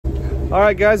All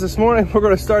right, guys, this morning we're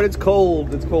gonna start. It's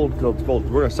cold. It's cold.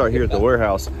 We're gonna start here at the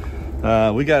warehouse.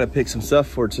 We got to pick some stuff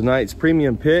for tonight's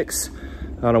premium picks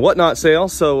on a whatnot sale.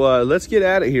 So let's get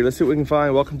at it here. Let's see what we can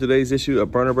find. Welcome to today's issue of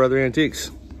Burner Brother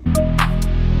Antiques.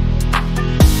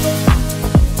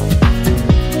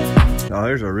 Oh,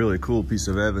 here's a really cool piece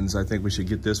of Evans. I think we should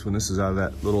get this one. This is out of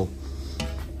that little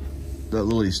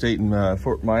estate in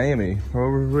Fort Miami. Where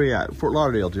were we at? Fort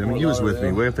Lauderdale, Jimmy. You was with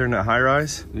me way up there in that high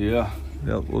rise. Yeah.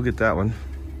 Yeah, we'll get that one.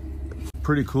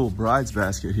 Pretty cool bride's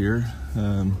basket here.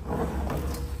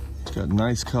 It's got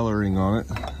nice coloring on it.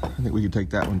 I think we could take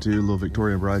that one too. A little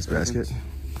Victorian bride's basket.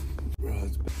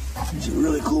 There's a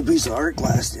really cool piece of art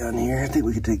glass down here. I think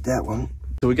we could take that one.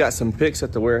 So we got some picks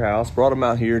at the warehouse, brought them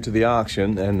out here to the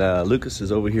auction, and Lucas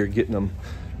is over here getting them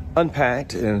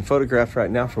unpacked and photographed right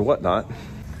now for whatnot.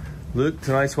 Luke,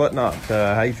 tonight's whatnot.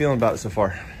 How you feeling about it so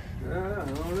far? I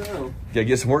don't know. Gotta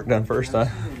get some work done first, huh?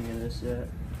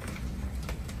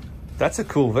 That's a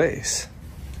cool vase.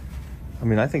 I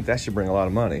mean, I think that should bring a lot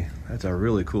of money. That's a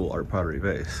really cool art pottery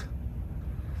vase.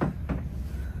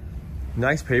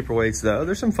 Nice paperweights though.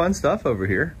 There's some fun stuff over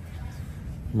here.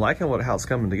 I'm liking how it's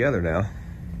coming together now.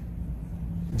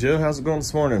 Joe, how's it going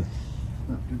this morning?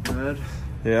 Not too bad.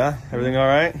 Yeah, everything all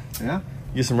right? Yeah.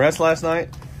 You get some rest last night?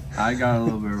 I got a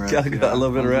little bit of rest. got a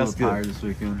little bit of rest. Good. Tired this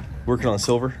weekend. Working on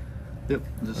silver? Yep,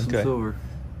 just some silver.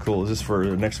 Cool. Is this for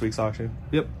next week's auction?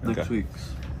 Yep, next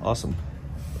week's. Awesome.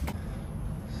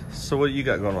 So what do you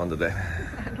got going on today?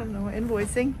 I don't know,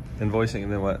 invoicing. Invoicing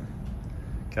and then what?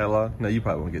 Catalog? No, you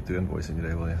probably won't get through invoicing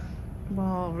today, will you?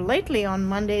 Well, lately on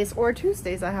Mondays or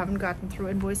Tuesdays I haven't gotten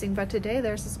through invoicing, but today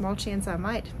there's a small chance I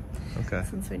might. Okay.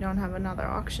 Since we don't have another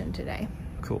auction today.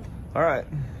 Cool. All right.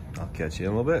 I'll catch you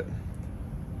in a little bit.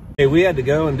 Hey, we had to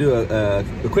go and do a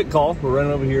quick call. We're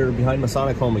running over here behind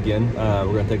Masonic Home again. We're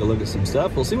going to take a look at some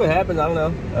stuff. We'll see what happens. I don't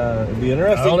know. It'll be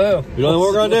interesting. I don't know. We don't know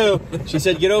what we're going to do. She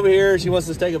said, get over here. She wants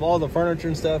us to take up all the furniture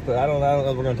and stuff, but I don't know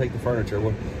if we're going to take the furniture.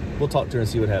 We'll talk to her and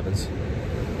see what happens.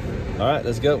 All right,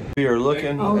 let's go. We are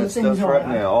looking at stuff right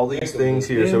now. All these things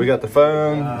here. So we got the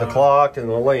phone, the clock, and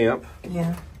the lamp.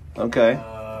 Yeah. Okay.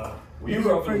 We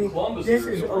were up in Columbus. This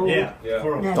is old. Yeah.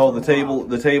 Oh, the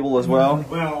table as well?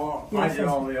 Well, I did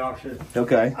all the auction.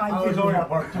 Okay. I was only a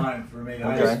part-time for me.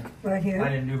 Okay. Right here. I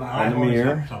didn't do my On the always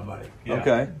mirror. helped somebody. Yeah.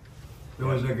 Okay. There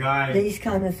was a guy. These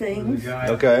kind of There was things. a guy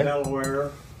Okay. in Delaware.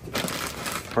 All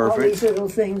these Perfect. little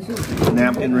things.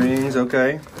 Napkin rings,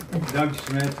 okay. Doug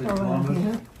Smith in Around Columbus.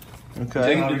 here.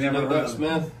 Okay. Jacob, did you know Doug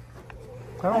Smith?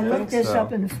 I looked this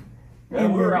up in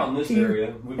we're out in this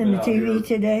area. We've in been the out TV here.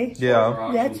 today.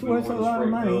 Yeah. That's worth a lot of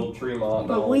money.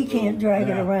 But we can't drag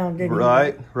it around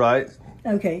anymore. Right.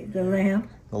 Okay, the lamp.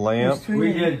 The lamp.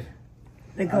 We did.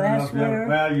 The I don't know if you- glassware.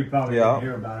 Well, you probably Yeah. didn't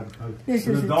hear about it. But This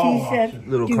it is was a doll tea set. auction.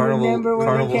 Little Do you carnival remember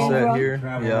where they came set from? here.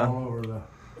 Traveled Yeah. all over the.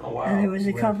 And there was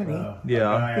a with, company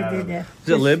Yeah. that did that. Is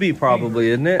it Libby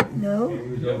probably, isn't it? No,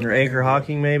 Or Anchor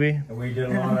Hawking maybe? And we did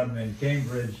a lot of them in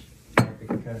Cambridge.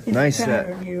 it's Nice a set.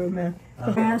 pattern, you remember.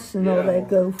 The glass and all that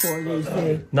go for these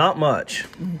days. Not much.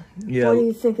 What do Yeah.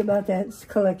 you think about that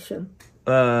collection?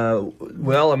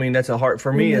 Well, I mean that's a hard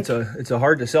for me. It's a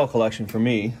hard to sell collection for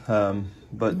me.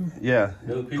 But yeah,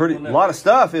 pretty a lot of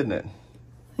stuff, isn't it?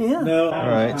 Yeah. No. All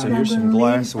right, so here's some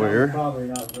glassware. Probably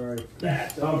not very.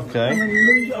 I'm Okay. gonna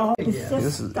lose all the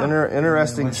This is stuff.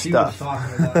 interesting When she was stuff.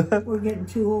 talking about We're getting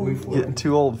too old for Getting it.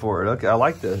 too old for it. Okay, I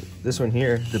like this one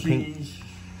here. The pink. she's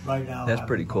right now. That's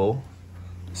pretty cool.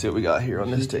 See what we got here on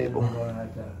this table.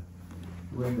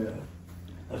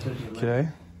 Okay.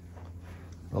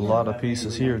 A lot of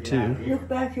pieces here too. Look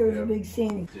back here, there's a big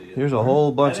scenic. Here's a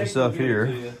whole bunch of stuff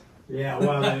here. Yeah,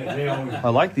 well, they always. I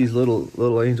like these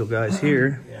little angel guys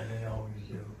here. Yeah, they always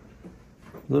do.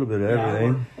 A little bit of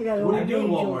everything. I got What old do you do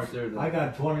angels. Walmart? I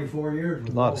got 24 years.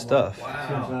 With A lot of Walmart stuff. Since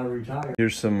I retired.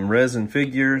 Here's some resin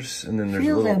figures, and then there's a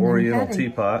Feel little them, Oriental Patty.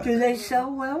 teapot. Do they sell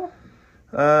well?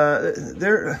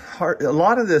 They're hard. A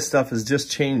lot of this stuff has just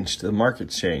changed. The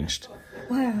market's changed.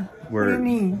 Wow. What do you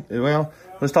mean? Well,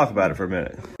 let's talk about it for a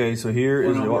minute. Okay, so here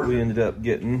is what we ended up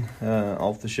getting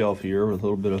off the shelf here with a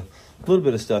little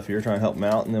bit of stuff here, trying to help them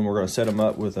out, and then we're going to set them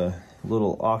up with a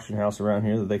little auction house around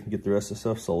here that they can get the rest of the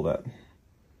stuff sold at.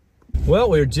 Well,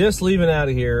 we were just leaving out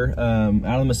of here, out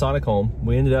of the Masonic Home.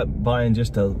 We ended up buying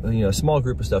just a small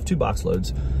group of stuff, 2 box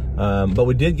loads. But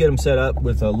we did get them set up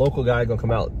with a local guy going to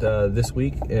come out this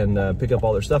week and pick up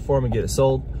all their stuff for them and get it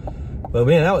sold. But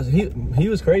man, that was he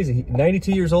was crazy.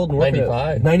 92 years old and working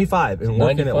 95. at 95 and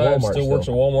working at Walmart. Still works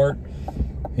at Walmart.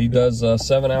 He does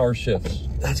 7-hour shifts.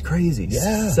 That's crazy.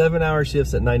 Yeah. 7-hour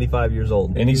shifts at 95 years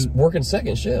old. And he's working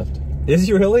second shift. Is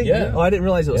he really? Yeah. Oh, I didn't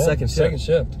realize it was second shift. Second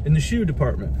shift. In the shoe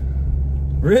department.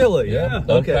 Really? Yeah.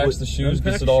 Okay. Unpacks the shoes,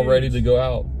 unpack gets it all ready shoes. to go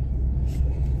out.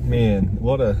 Man,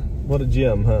 what a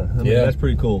gem, huh? I mean, Yeah. that's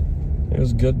pretty cool. It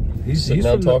was good He's sitting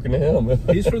out from the- talking to him.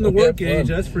 He's from the We had work age,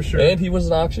 fun. that's for sure. And he was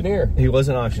an auctioneer. He was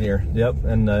an auctioneer. Yep.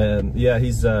 And yeah,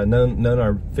 he's known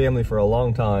our family for a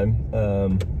long time.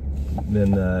 Knew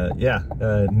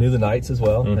the Knights as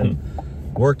well, and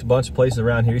worked a bunch of places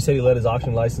around here. He said he let his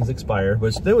auction license expire,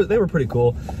 which they were pretty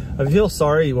cool. I feel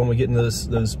sorry when we get into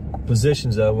those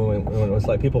positions though, when it's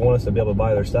like people want us to be able to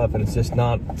buy their stuff, and it's just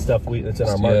not stuff that's in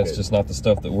our market. Yeah, it's just not the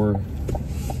stuff that we're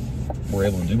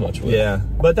able to do much with. Yeah,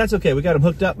 but that's okay. We got them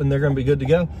hooked up and they're going to be good to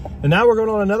go. And now we're going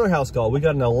on another house call. We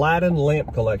got an Aladdin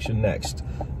lamp collection next.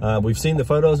 We've seen the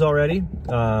photos already.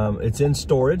 It's in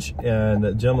storage, and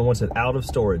the gentleman wants it out of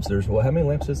storage. There's, well, how many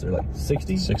lamps is there? Like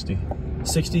 60? 60.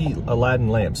 60 Aladdin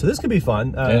lamps. So this could be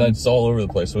fun. And it's all over the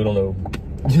place, so we don't know.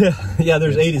 Yeah,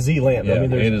 there's A to Z lamp. Yeah, I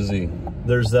mean, A to Z.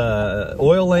 there's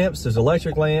oil lamps, there's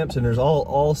electric lamps, and there's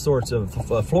all sorts of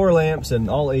floor lamps and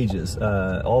all ages,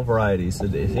 all varieties.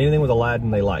 Anything with Aladdin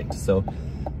they liked. So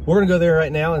we're gonna go there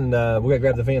right now, and we gotta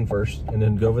grab the van first and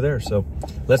then go over there. So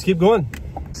let's keep going.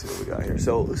 Let's see what we got here.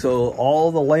 So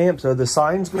all the lamps, are the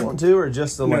signs going to, or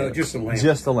just the lamps? No, just the lamps.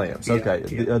 Just the lamps. Yeah,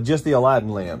 Okay. yeah. Just the Aladdin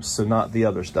lamps, so not the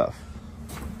other stuff.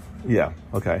 Yeah.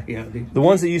 Okay. Yeah. The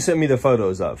ones that you sent me the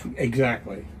photos of.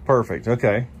 Exactly. Perfect.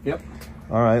 Okay. Yep.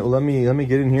 All right. Well, let me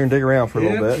get in here and dig around for a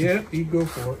little bit. Yeah, you go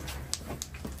for it.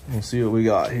 We'll see what we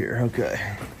got here. Okay.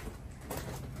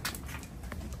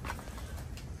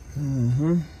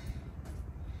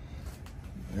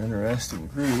 Interesting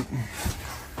group.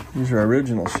 These are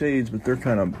original shades, but they're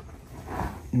kind of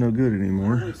no good I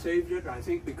anymore. only saved it, I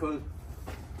think, because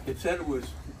it said it was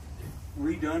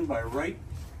redone by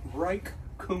Reich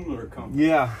Kumler Company.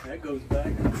 Yeah, That goes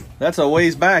back. that's a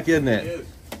ways back, isn't It it? is.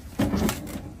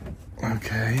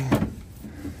 Okay.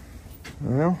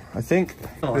 Well, I think.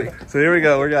 So here we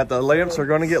go. We got the lamps are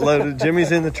going to get loaded.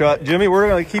 Jimmy's in the truck. Jimmy, we're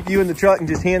going to keep you in the truck and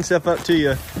just hand stuff up to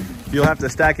you. You'll have to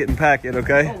stack it and pack it,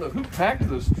 okay? I don't know who packed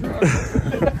this truck.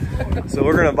 So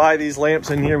we're gonna buy these lamps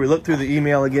in here. We looked through the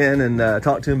email again and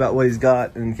talked to him about what he's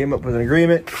got and came up with an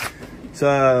agreement.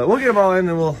 So we'll get them all in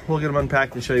and we'll get them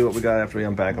unpacked and show you what we got after we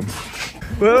unpack them.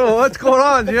 Well, what's going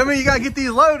on, Jimmy? You gotta get these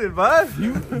loaded, bud.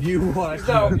 You what? He's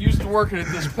not used to working at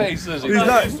this pace, is he? He's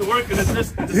not used to working at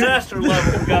this disaster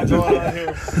level we got going on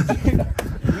here.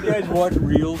 You guys watch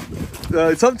reels?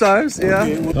 Sometimes, yeah.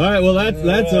 Okay. All right, well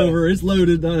that's over. It's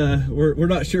loaded. We're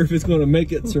not sure if it's going to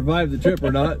make it survive the trip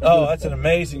or not. Oh, that's an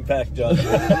amazing pack, John.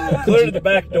 Clear to the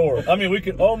back door. I mean, we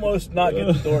could almost not get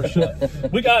the door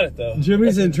shut. We got it though.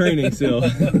 Jimmy's in training still.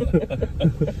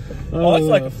 Oh, it's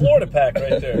like a Florida pack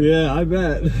right there. Yeah, I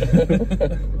bet.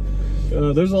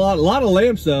 There's a lot of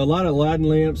lamps though, a lot of Aladdin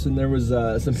lamps, and there was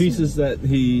some pieces that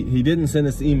he didn't send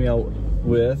us the email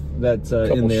with that's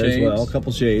in there as well. A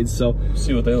couple shades, so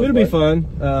See what they look it'll like. be fun.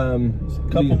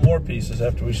 A couple more pieces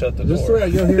after we shut the Just door.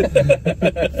 right, go here.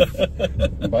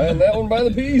 Buying that one by the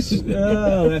piece.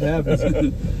 Oh, that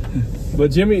happens.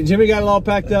 But Jimmy got it all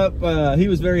packed up. He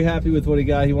was very happy with what he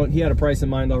got. He had a price in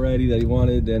mind already that he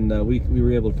wanted, and we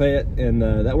were able to pay it, and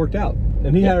that worked out.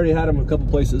 And he already had them a couple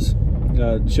places.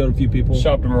 Showed a few people.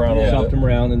 Shopped him around a little Shopped bit. him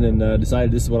around, and then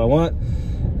decided this is what I want.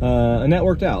 And that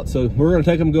worked out. So we're gonna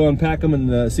take them, go unpack them,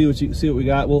 and see what we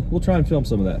got. We'll try and film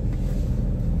some of that.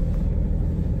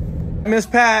 Miss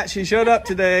Pat, she showed up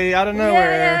today out of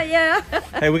nowhere. Yeah.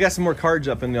 Hey, we got some more cards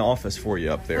up in the office for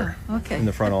you up there. Okay. In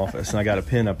the front office, and I got a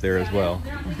pin up there as well.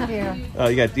 Yeah.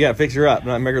 You got to fix her up,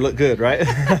 not make her look good, right?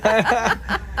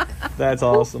 That's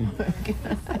awesome.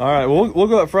 All right, we'll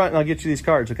go up front, and I'll get you these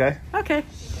cards, okay? Okay.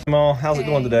 Mal, how's it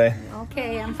going today?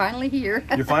 Okay, I'm finally here.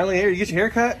 You're finally here. You get your hair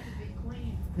cut?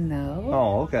 No,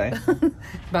 Oh, okay.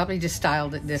 probably just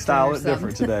styled it different. Style or it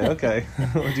different something. today.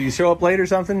 Okay. Do you show up late or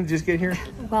something? Did you just get here?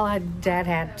 Well, Dad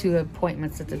had 2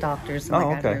 appointments at the doctor's, so Oh, I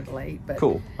got okay. here late. But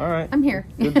Cool. All right. I'm here.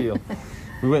 Good deal.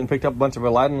 We went and picked up a bunch of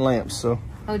Aladdin lamps, so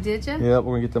Oh, did you? yeah,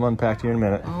 we're gonna get them unpacked here in a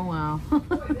minute. Oh, wow.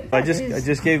 I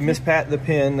just gave Miss Pat the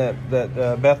pin that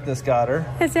Bethness got her.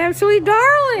 It's absolutely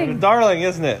darling. Darling,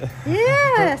 isn't it?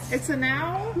 Yes. It's an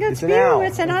owl? It's an beautiful. owl.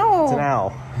 It's an owl. It's an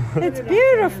owl. It's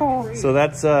beautiful. So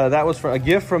that was a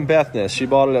gift from Bethness. She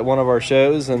bought it at one of our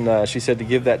shows, and she said to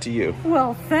give that to you.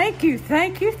 Well, thank you.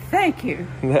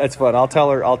 That's fun. I'll tell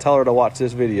her to watch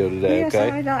this video today. Yes,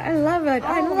 Okay. I love it.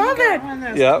 I love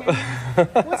it.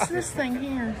 Yep. What's this thing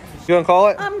here? You gonna call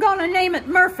it I'm gonna name it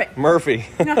Murphy. Murphy?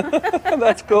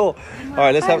 That's cool. All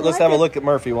right, let's have like a it. look at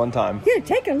Murphy one time. Yeah,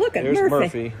 take a look at There's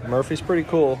Murphy. Murphy's pretty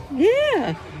cool.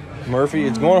 Yeah, Murphy,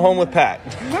 it's going home with Pat.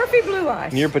 Murphy Blue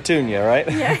Eyes. Near Petunia, right?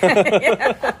 Yeah.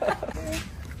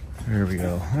 There we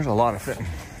go. There's a lot of fitting.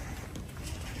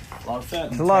 A lot of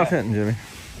Fenton. It's a lot of Fenton, Jimmy.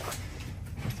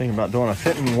 I'm thinking about doing a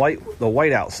Fenton the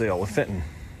whiteout sale with Fenton.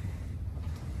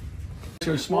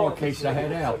 To a smaller case I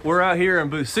had out. We're out here in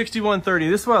booth 6130.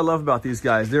 This is what I love about these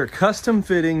guys. They're custom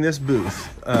fitting this booth,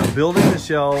 building the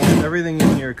shelves, everything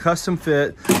in here, custom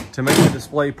fit to make the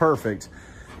display perfect.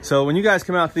 So when you guys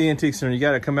come out to the antique center, you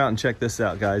got to come out and check this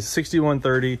out, guys.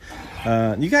 6130.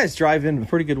 You guys drive in a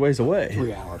pretty good ways away.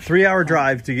 3 hours. 3 hour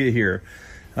drive to get here.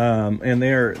 And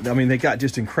they got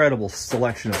just incredible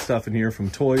selection of stuff in here, from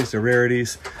toys to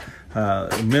rarities,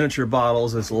 miniature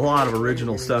bottles. There's a lot of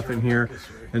original stuff in here.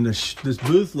 And this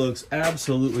booth looks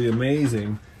absolutely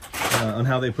amazing on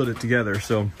how they put it together.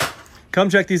 So come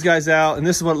check these guys out. And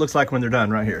this is what it looks like when they're done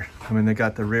right here. I mean, they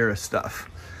got the rarest stuff.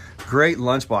 Great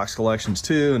lunchbox collections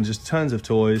too, and just tons of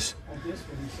toys.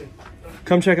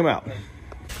 Come check them out.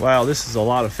 Wow, this is a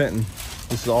lot of Fenton.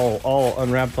 This is all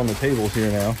unwrapped on the tables here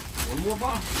now. One more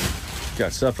box.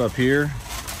 Got stuff up here.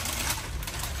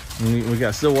 And we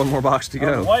got still one more box to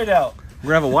go. Whiteout.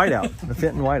 We're gonna have a whiteout, a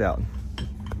Fenton whiteout.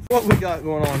 What we got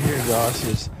going on here, Josh,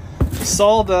 is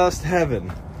sawdust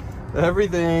heaven.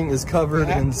 Everything is covered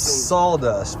in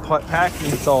sawdust, packed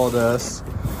in sawdust,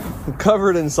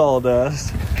 covered in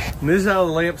sawdust. And this is how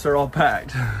the lamps are all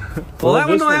packed. Well, that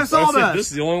one don't have sawdust.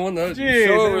 This is the only one that Jeez,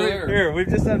 show over there. Here, we've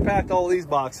just unpacked all these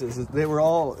boxes. They were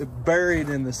all buried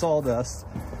in the sawdust.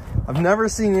 I've never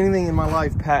seen anything in my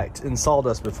life packed in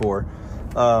sawdust before.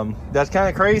 That's kind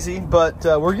of crazy, but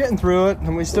we're getting through it,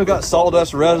 and we still got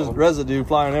sawdust residue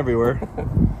flying everywhere.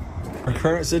 Our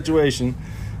current situation,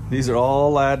 these are all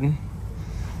Aladdin.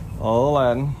 All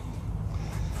Aladdin.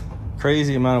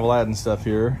 Crazy amount of Aladdin stuff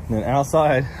here. And then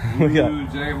outside, we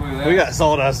got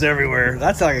sawdust everywhere.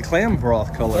 That's like a clam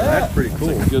broth color. Yeah. That's pretty cool.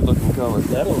 It's a good looking color.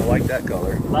 I like that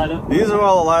color. These are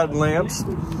all Aladdin lamps.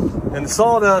 And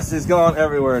sawdust is gone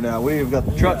everywhere now. We've got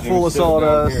the truck full of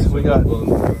sawdust. We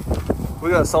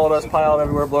got sawdust piled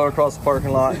everywhere, blowing across the parking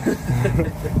lot.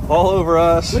 All over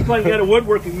us. Looks like you got a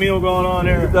woodworking meal going on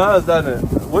there. It does,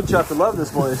 doesn't it? Woodchopper love this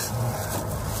place.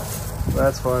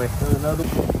 That's funny. There's another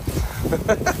one.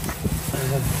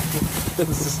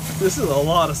 This is a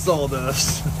lot of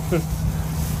sawdust.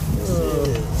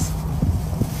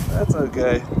 That's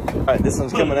okay. All right, this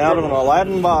one's coming out of an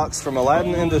Aladdin box from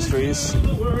Aladdin Industries.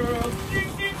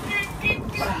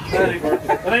 That ain't working.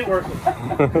 That ain't working.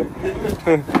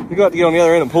 You got to get on the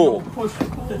other end and pull.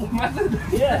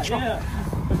 Yeah.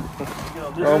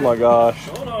 Oh my gosh.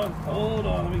 Hold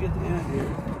on. Let me get the end here.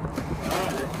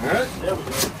 All right, there we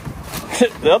go.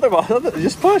 The other box,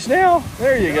 just push now.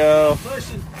 There you go.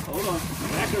 Push it. Hold on.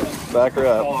 Back her up. Back her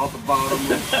up. Fall off the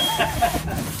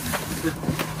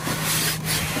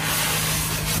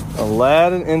bottom.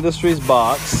 Aladdin Industries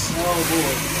box.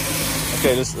 Oh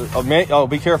Okay, just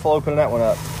be careful opening that one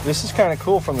up. This is kind of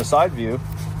cool from the side view.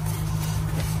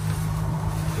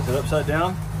 boy. Is it upside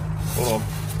down? Hold on.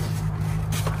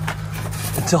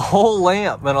 It's a whole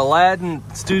lamp, an Aladdin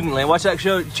student lamp. Watch that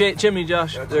show chimney,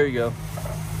 Josh. There you go.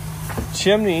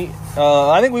 Chimney.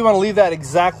 I think we want to leave that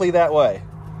exactly that way,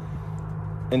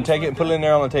 and take it and put it in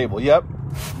there on the table. Yep,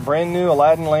 brand new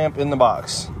Aladdin lamp in the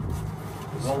box.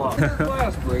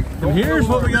 And here's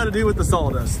what we got to do with the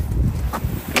sawdust.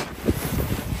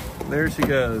 There she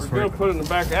goes. We're gonna put it in the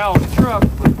back out of the truck,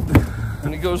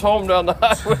 and it goes home down the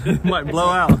highway. It might blow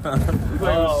out.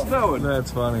 It's snowing.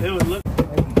 That's funny. It would look.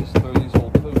 Just throw these whole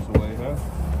tubes away, huh?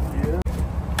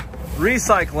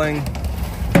 Recycling.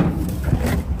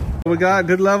 We got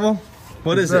good level.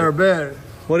 What is it? Bed.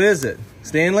 What is it?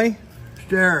 Stanley?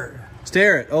 Stare.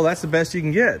 Stare it. Oh, that's the best you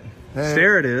can get.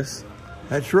 Stare it is.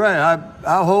 That's right.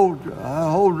 I hold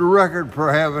the record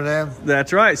for having them.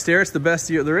 That's right. Stare it's the best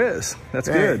there is. That's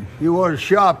good. You want to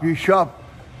shop? You shop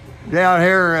down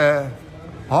here,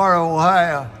 Harlow,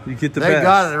 Ohio. You get the they best.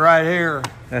 got it right here.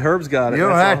 And Herb's got it. You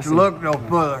don't That's have awesome. to look no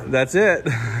further. That's it.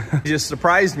 You just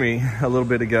surprised me a little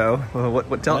bit ago.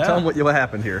 Tell them what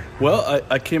happened here. Well,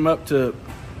 I came up to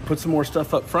put some more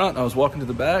stuff up front. I was walking to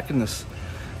the back, and this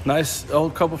nice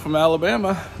old couple from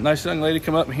Alabama, nice young lady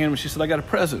come up and handed me. She said, "I got a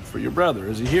present for your brother.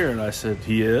 Is he here?" And I said,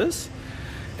 "He is."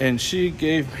 And she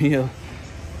gave me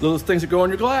little things that go on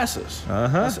your glasses.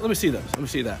 I said, "Let me see those. Let me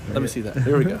see that. Let me see that."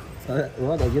 Here we go.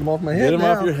 Well, I gotta get them off my head. Get them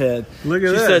off your head. Look at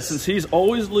this. She this. said, since he's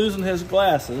always losing his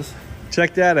glasses,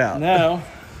 check that out. now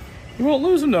You won't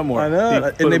lose them no more. I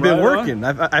know, and they've been working.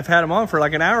 I've had them on for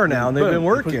like an hour now, and they've been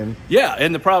working. Yeah,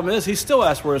 and the problem is he still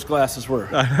asked where his glasses were.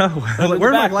 I know. Where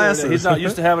are my glasses? He's not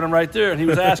used to having them right there, and he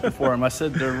was asking for them. I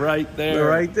said, they're right there. They're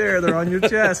right there. They're on your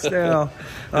chest now.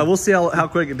 We'll see how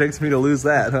quick it takes me to lose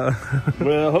that, huh?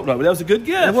 Well, I hope not, but that was a good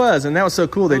gift. It was, and that was so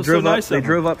cool. They drove up. Nice They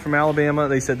drove up from Alabama.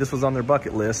 They said this was on their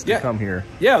bucket list to come here.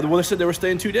 Yeah, well, they said they were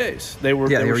staying 2 days. They were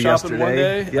shopping one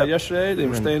day, yesterday. They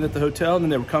were staying at the hotel, and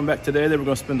then they were coming back today. They were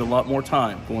going to spend a lot more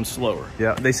time going slower.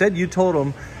 Yeah, they said you told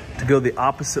them to go the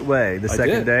opposite way the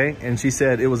second day, and she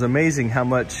said it was amazing how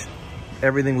much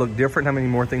everything looked different, how many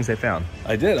more things they found.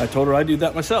 I did. I told her I do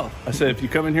that myself. I said, if you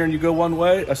come in here and you go one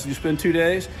way, I said, you spend 2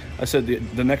 days. I said,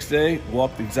 the next day,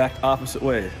 walk the exact opposite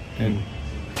way. And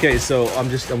okay, so we're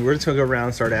just gonna go around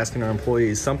and start asking our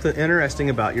employees something interesting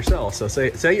about yourself. So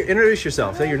introduce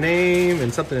yourself. Say your name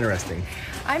and something interesting.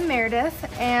 I'm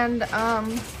Meredith, and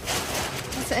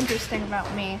what's interesting about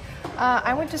me?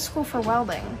 I went to school for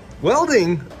welding.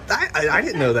 Welding? I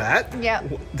didn't know that. Yeah.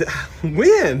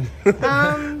 When?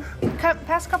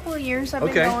 Past couple of years I've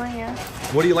been going, yeah.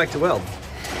 What do you like to weld?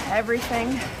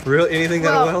 Everything. Really? Anything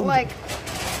that I weld? Like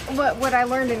what I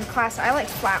learned in class, I like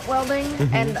flat welding,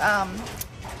 and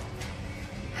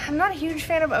I'm not a huge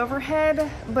fan of overhead,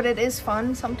 but it is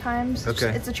fun sometimes. Okay.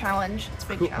 It's a challenge. It's a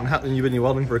big challenge. And you've been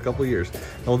welding for a couple of years.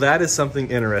 Well, that is something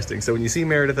interesting. So when you see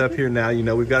Meredith up here now, you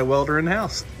know we've got a welder in the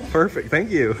house. Perfect. Thank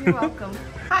you. You're welcome.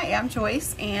 Hi, I'm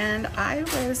Joyce, and I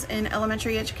was in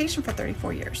elementary education for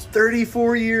 34 years.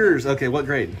 34 years. Okay, what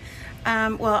grade?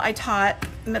 Well, I taught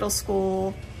middle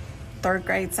school, 3rd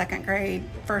grade, 2nd grade,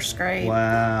 1st grade.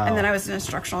 Wow. And then I was an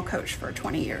instructional coach for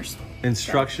 20 years.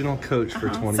 Instructional coach for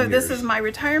 20 years. So this is my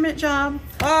retirement job.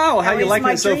 Oh, how you liking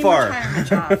it so far? Retirement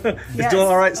job. It's doing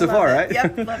all right so far, right?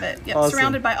 Yep, love it. Yep, Awesome.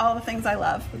 Surrounded by all the things I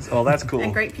love. Oh, that's cool.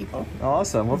 And great people.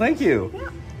 Awesome. Well, thank you. Yeah.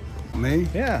 Me?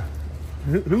 Yeah.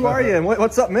 Who are you and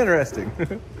what's something interesting?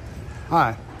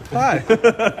 Hi. Hi.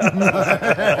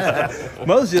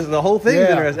 Mo's just, the whole thing's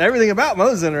interesting. Everything about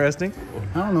Mo's is interesting.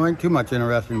 I don't know, ain't too much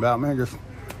interesting about me. Just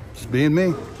being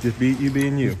me. Just you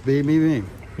being you. Just be me.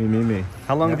 Me.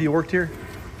 How long have you worked here?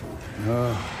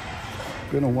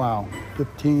 Been a while.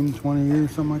 15, 20 years,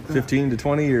 something like that. 15 to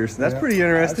 20 years. That's pretty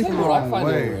interesting. That's what I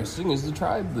find interesting is the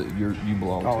tribe that you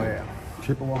belong to. Oh, yeah.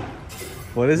 Chippewa.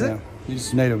 What is it?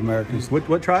 He's Native American.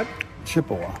 What tribe?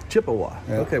 Chippewa. Chippewa.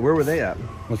 Yeah. Okay, where were they at?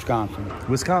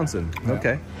 Wisconsin. Yeah.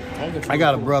 Okay. I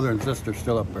got a brother and sister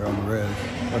still up there on the res.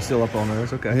 Oh, still up on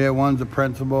theirs. Okay. Yeah, one's a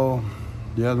principal.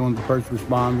 The other one's a first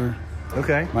responder.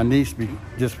 Okay. My niece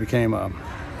just became a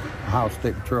Ohio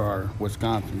State Patrol, or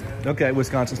Wisconsin. Okay,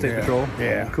 Wisconsin State Patrol.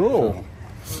 Yeah. Cool.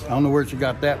 I don't know where she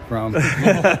got that from. The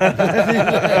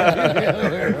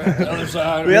other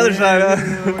side. The other side.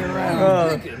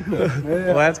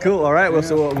 Well, that's cool. All right. Well,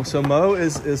 so Mo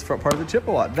is part of the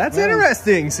Chippewa. That's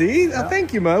interesting. See,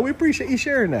 thank you, Mo. We appreciate you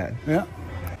sharing that. Yeah.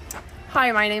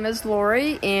 Hi, my name is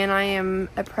Lori, and I am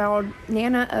a proud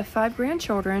nana of 5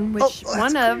 grandchildren, which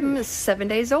one of them is 7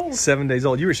 days old. 7 days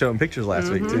old. You were showing pictures last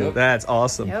week, too. That's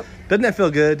awesome. Yep. Doesn't that feel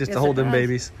good just to hold them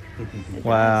babies?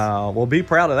 Wow. Well, be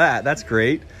proud of that. That's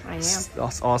great. I am.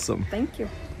 That's awesome. Thank you.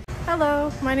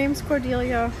 Hello, my name's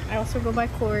Cordelia. I also go by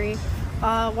Corey.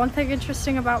 One thing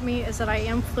interesting about me is that I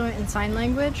am fluent in sign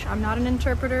language. I'm not an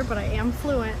interpreter, but I am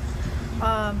fluent.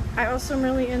 I also am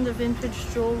really into vintage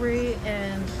jewelry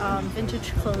and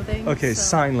vintage clothing. Okay, so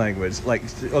sign language.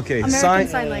 American Sign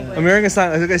Language. American Sign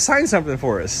Language. Okay, sign something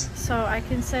for us. So I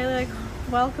can say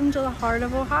welcome to the heart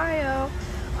of Ohio.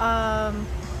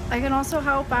 I can also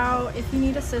help out if you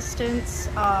need assistance.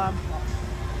 I'm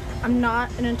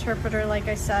not an interpreter, like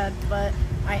I said, but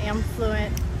I am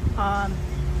fluent.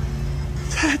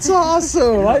 That's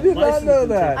awesome. I did not know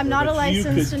that. I'm not a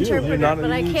licensed interpreter,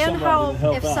 but I can help.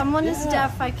 If someone is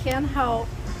deaf, I can help.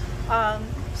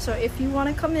 So if you want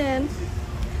to come in,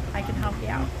 I can help you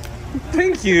out.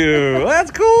 Thank you. That's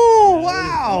cool.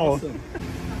 Wow.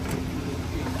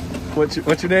 What's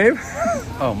your name?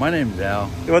 Oh, my name's Al.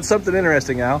 What's something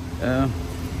interesting, Al?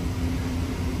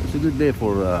 It's a good day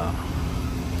for the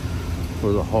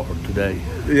heart today.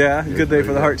 Yeah, good day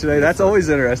for the heart today. That's always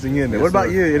interesting, isn't it? What about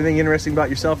you? Anything interesting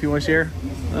about yourself you want to share?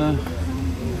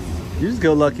 You're just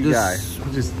go-lucky guy.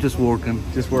 Just working.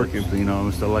 Just working. You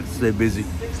know, I like to stay busy.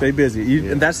 Stay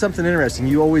busy. And that's something interesting.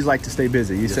 You always like to stay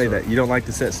busy. You say that. You don't like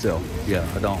to sit still. Yeah,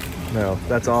 I don't. No,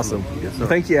 that's awesome. Yes, well,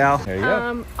 thank you, Al. There you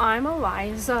go. I'm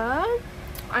Eliza.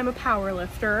 I'm a power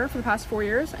lifter for the past 4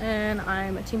 years, and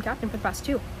I'm a team captain for the past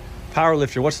 2. Power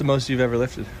lifter. What's the most you've ever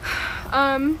lifted?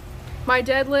 My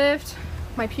deadlift,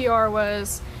 my PR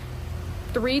was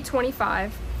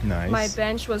 325 Nice. My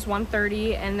bench was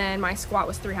 130, and then my squat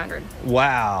was 300.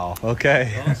 Wow.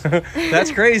 Okay. Awesome.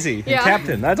 That's crazy. Yeah.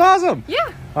 Captain, that's awesome.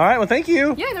 Yeah. All right. Well, thank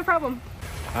you. Yeah, no problem.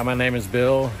 Hi, my name is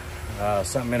Bill.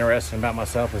 Something interesting about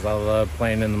myself is I love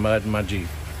playing in the mud in my Jeep.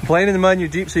 Playing in the mud in your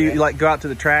Jeep, so you like go out to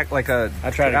the track like a...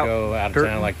 I try to go out of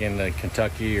town like in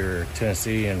Kentucky or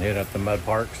Tennessee and hit up the mud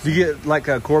parks. Do you get like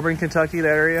Corbin, Kentucky, that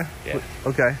area? Yeah.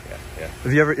 Okay. Yeah.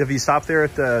 Have you stopped there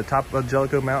at the top of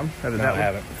Jellicoe Mountain? No, I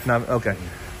haven't. No, okay.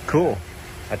 Cool.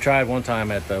 I tried one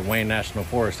time at the Wayne National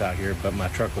Forest out here, but my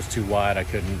truck was too wide.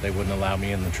 They wouldn't allow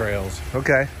me in the trails.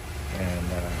 Okay. And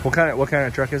what kind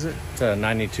of truck is it? It's a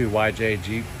 92 YJ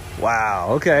Jeep.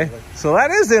 Wow. Okay. So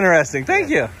that is interesting. Thank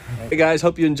you. Hey guys,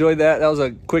 hope you enjoyed that. That was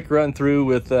a quick run through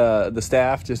with the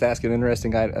staff, just asking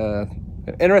interesting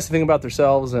thing about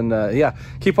themselves. And yeah,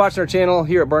 keep watching our channel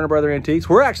here at Burner Brother Antiques.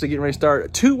 We're actually getting ready to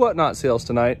start 2 whatnot sales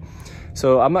tonight.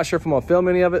 So I'm not sure if I'm gonna film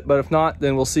any of it, but if not,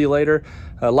 then we'll see you later.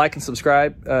 Like and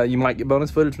subscribe. You might get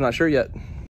bonus footage. I'm not sure yet.